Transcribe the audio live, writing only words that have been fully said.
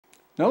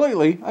Now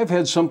lately, I've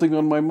had something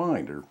on my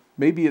mind, or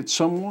maybe it's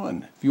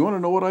someone. If you want to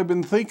know what I've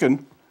been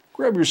thinking,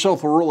 grab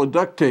yourself a roll of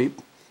duct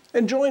tape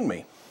and join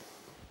me.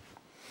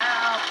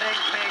 Oh,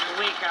 big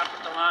week up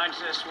at the lodge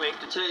this week.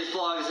 Today's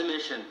vlog is a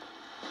mission.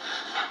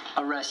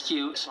 A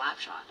rescue slap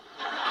shot.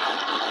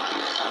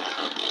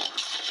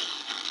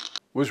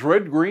 Was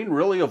Red Green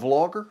really a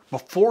vlogger?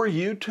 Before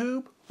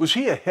YouTube? Was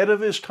he ahead of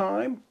his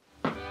time?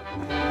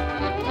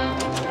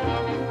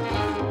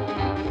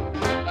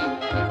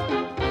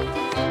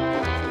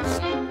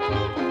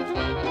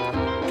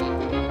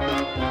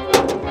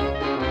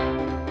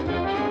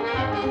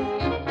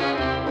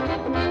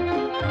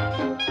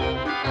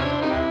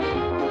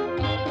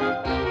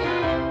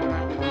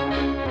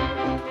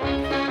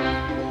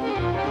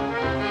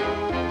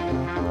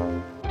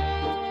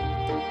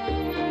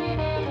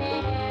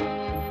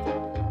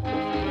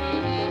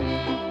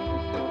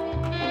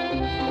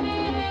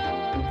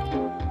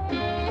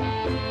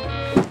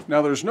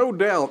 Now there's no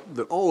doubt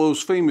that all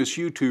those famous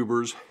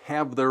YouTubers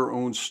have their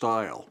own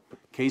style.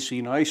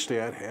 Casey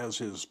Neistat has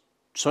his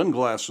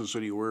sunglasses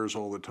that he wears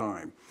all the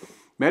time.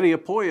 Matty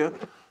Apoya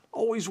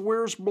always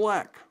wears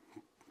black.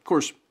 Of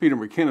course, Peter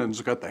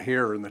McKinnon's got the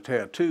hair and the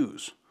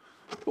tattoos.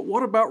 But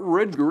what about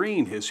Red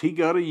Green? Has he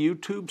got a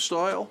YouTube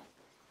style?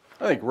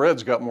 I think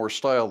Red's got more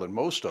style than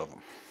most of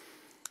them.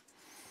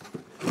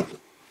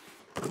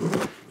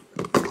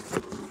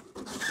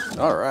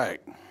 All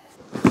right.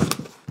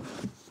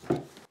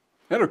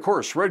 And of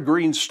course, Red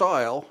Green's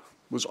style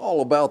was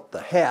all about the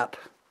hat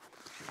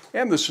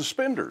and the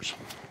suspenders,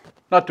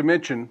 not to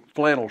mention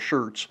flannel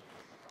shirts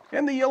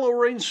and the yellow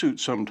rain suit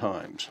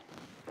sometimes.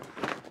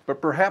 But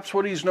perhaps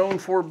what he's known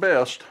for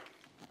best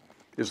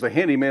is the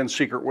handyman's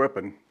secret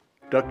weapon,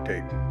 duct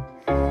tape.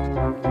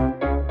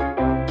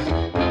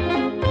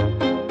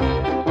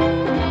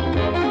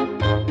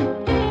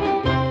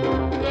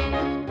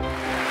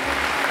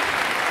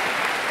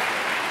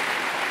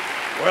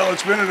 Well,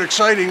 it's been an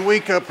exciting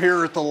week up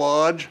here at the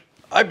lodge.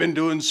 I've been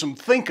doing some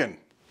thinking.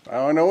 I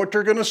don't know what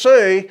you're going to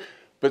say,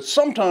 but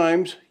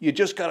sometimes you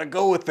just got to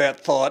go with that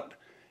thought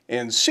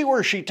and see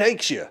where she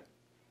takes you.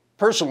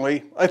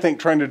 Personally, I think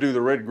trying to do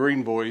the Red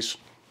Green voice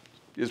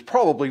is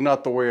probably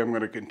not the way I'm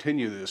going to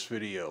continue this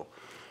video.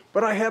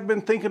 But I have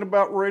been thinking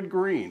about Red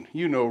Green.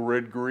 You know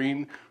Red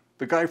Green,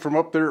 the guy from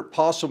up there at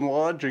Possum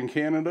Lodge in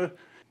Canada.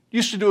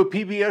 Used to do a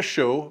PBS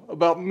show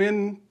about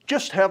men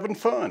just having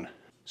fun.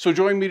 So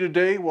join me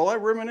today while I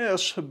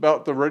reminisce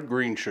about the Red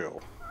Green Show.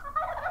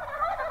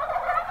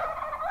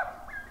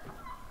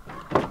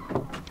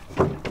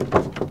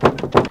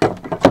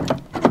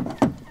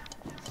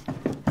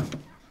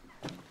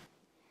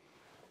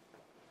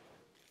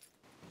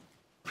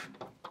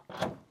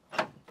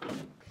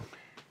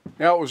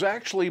 Now, it was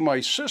actually my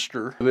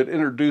sister that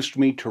introduced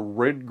me to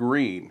Red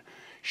Green.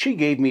 She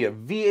gave me a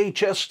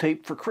VHS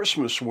tape for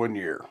Christmas one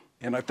year.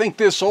 And I think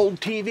this old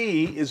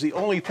TV is the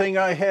only thing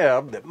I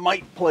have that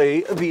might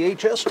play a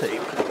VHS tape.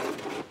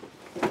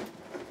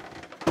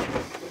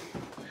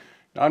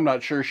 Now, I'm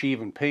not sure she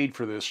even paid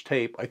for this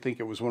tape. I think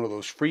it was one of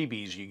those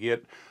freebies you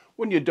get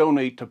when you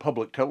donate to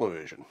public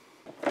television.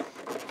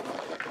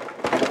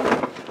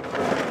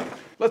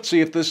 Let's see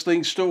if this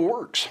thing still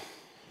works.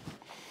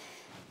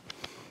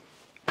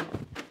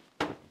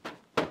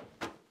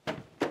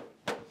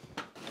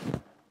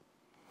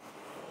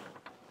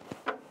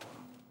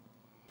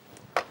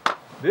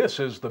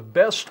 This is the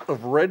best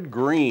of Red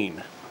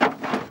Green.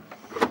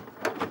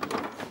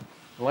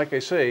 Like I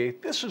say,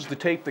 this is the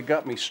tape that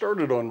got me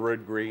started on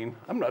Red Green.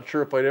 I'm not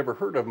sure if I'd ever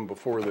heard of him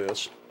before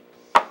this.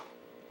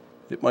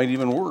 It might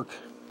even work.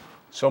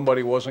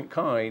 Somebody wasn't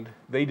kind.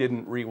 They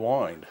didn't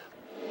rewind.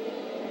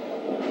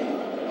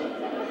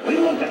 We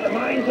looked at the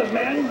minds of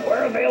men,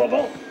 we're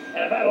available, and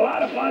have had a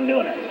lot of fun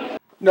doing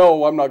it.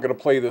 No, I'm not going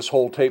to play this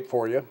whole tape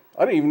for you.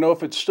 I don't even know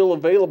if it's still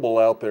available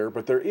out there,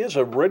 but there is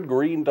a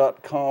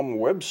redgreen.com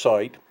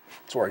website.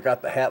 That's where I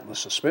got the hat and the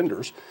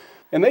suspenders.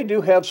 And they do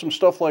have some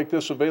stuff like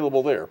this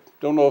available there.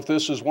 Don't know if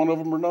this is one of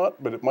them or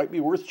not, but it might be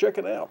worth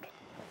checking out.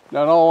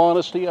 Now, in all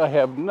honesty, I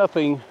have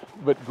nothing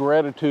but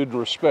gratitude and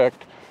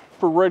respect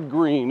for Red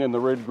Green and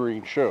the Red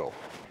Green Show.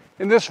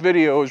 And this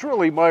video is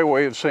really my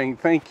way of saying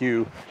thank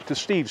you to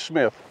Steve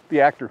Smith, the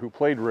actor who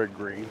played Red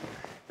Green,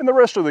 and the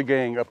rest of the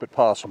gang up at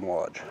Possum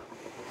Lodge.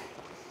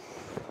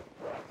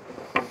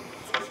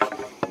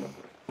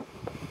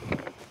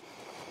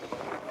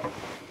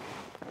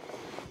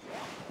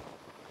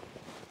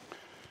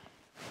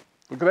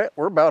 Look at that,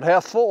 we're about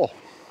half full.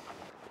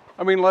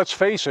 I mean, let's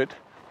face it,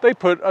 they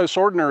put us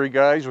ordinary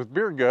guys with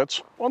beer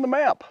guts on the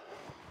map.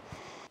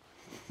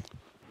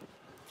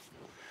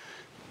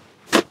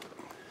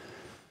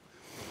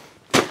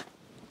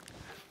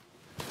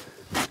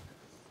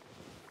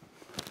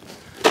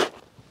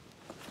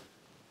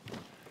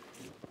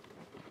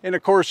 And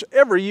of course,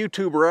 every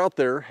YouTuber out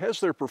there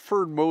has their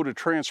preferred mode of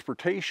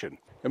transportation.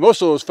 And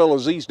most of those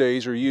fellas these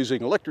days are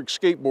using electric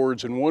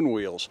skateboards and one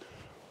wheels.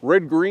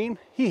 Red Green,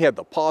 he had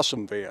the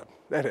Possum van.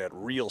 That had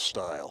real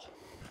style.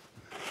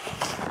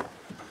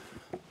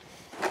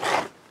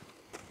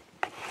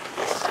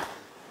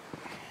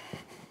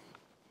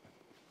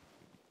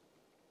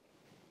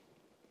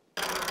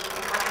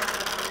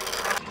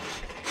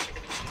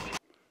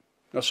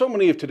 Now, so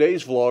many of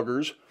today's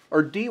vloggers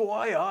are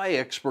DIY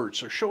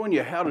experts, are showing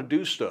you how to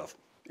do stuff.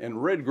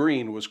 And Red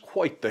Green was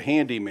quite the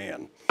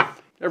handyman.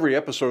 Every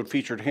episode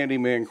featured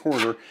Handyman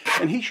Corner,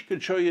 and he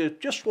could show you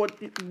just what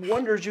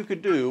wonders you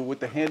could do with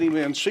the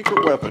handyman's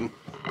secret weapon,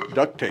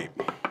 duct tape.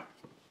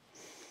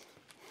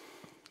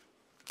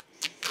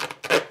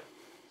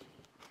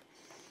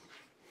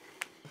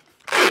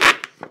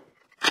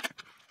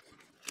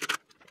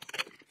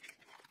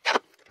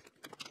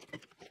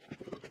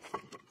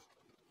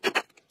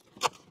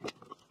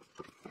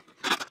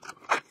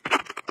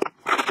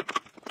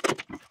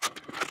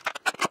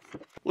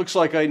 Looks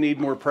like I need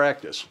more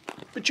practice,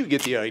 but you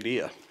get the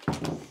idea.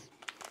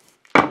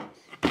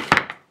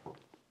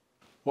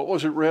 What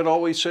was it Red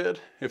always said?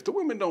 If the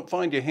women don't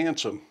find you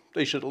handsome,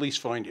 they should at least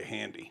find you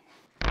handy.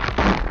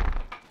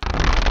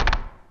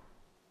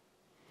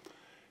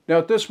 Now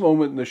at this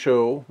moment in the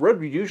show,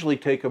 Red would usually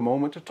take a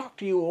moment to talk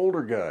to you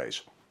older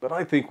guys, but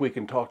I think we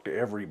can talk to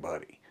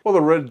everybody. Well, the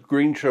Red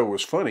Green Show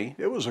was funny.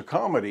 It was a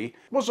comedy.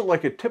 It wasn't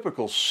like a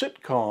typical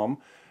sitcom.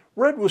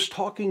 Red was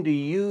talking to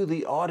you,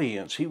 the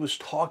audience. He was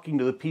talking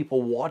to the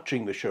people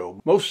watching the show.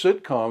 Most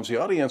sitcoms,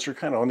 the audience are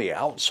kind of on the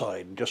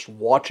outside, just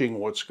watching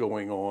what's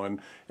going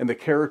on, and the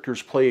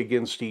characters play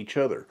against each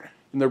other.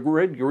 In the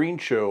Red Green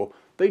Show,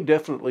 they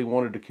definitely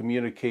wanted to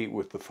communicate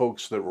with the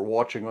folks that were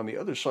watching on the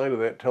other side of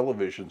that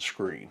television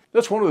screen.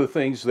 That's one of the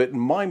things that, in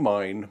my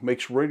mind,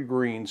 makes Red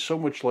Green so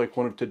much like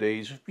one of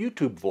today's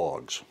YouTube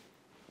vlogs.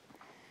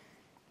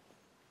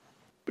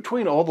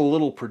 Between all the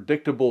little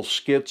predictable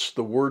skits,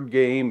 the word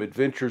game,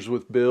 Adventures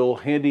with Bill,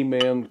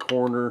 Handyman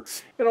Corner,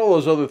 and all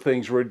those other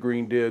things Red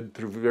Green did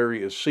through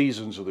various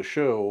seasons of the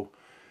show,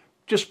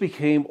 just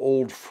became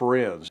old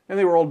friends. And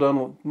they were all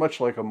done much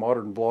like a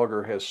modern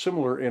blogger has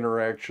similar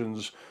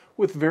interactions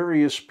with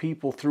various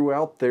people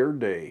throughout their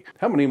day.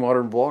 How many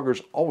modern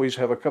vloggers always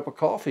have a cup of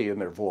coffee in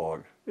their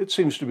vlog? It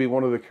seems to be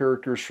one of the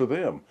characters for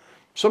them.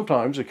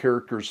 Sometimes the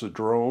character is the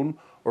drone,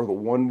 or the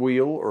one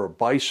wheel, or a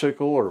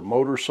bicycle, or a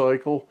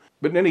motorcycle.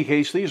 But in any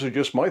case, these are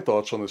just my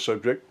thoughts on the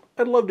subject.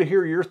 I'd love to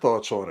hear your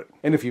thoughts on it.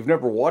 And if you've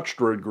never watched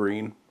Red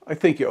Green, I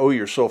think you owe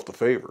yourself the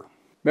favor.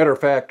 Matter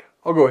of fact,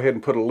 I'll go ahead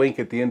and put a link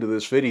at the end of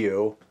this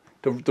video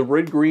to the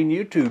Red Green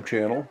YouTube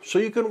channel so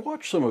you can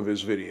watch some of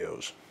his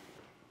videos.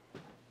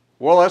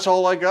 Well, that's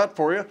all I got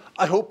for you.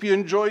 I hope you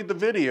enjoyed the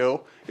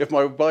video. If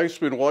my wife's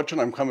been watching,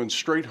 I'm coming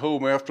straight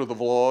home after the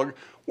vlog. I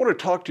want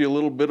to talk to you a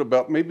little bit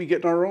about maybe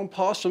getting our own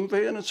possum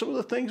van and some of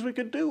the things we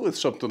could do with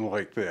something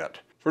like that.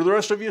 For the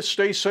rest of you,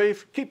 stay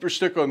safe, keep your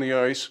stick on the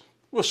ice.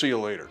 We'll see you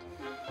later.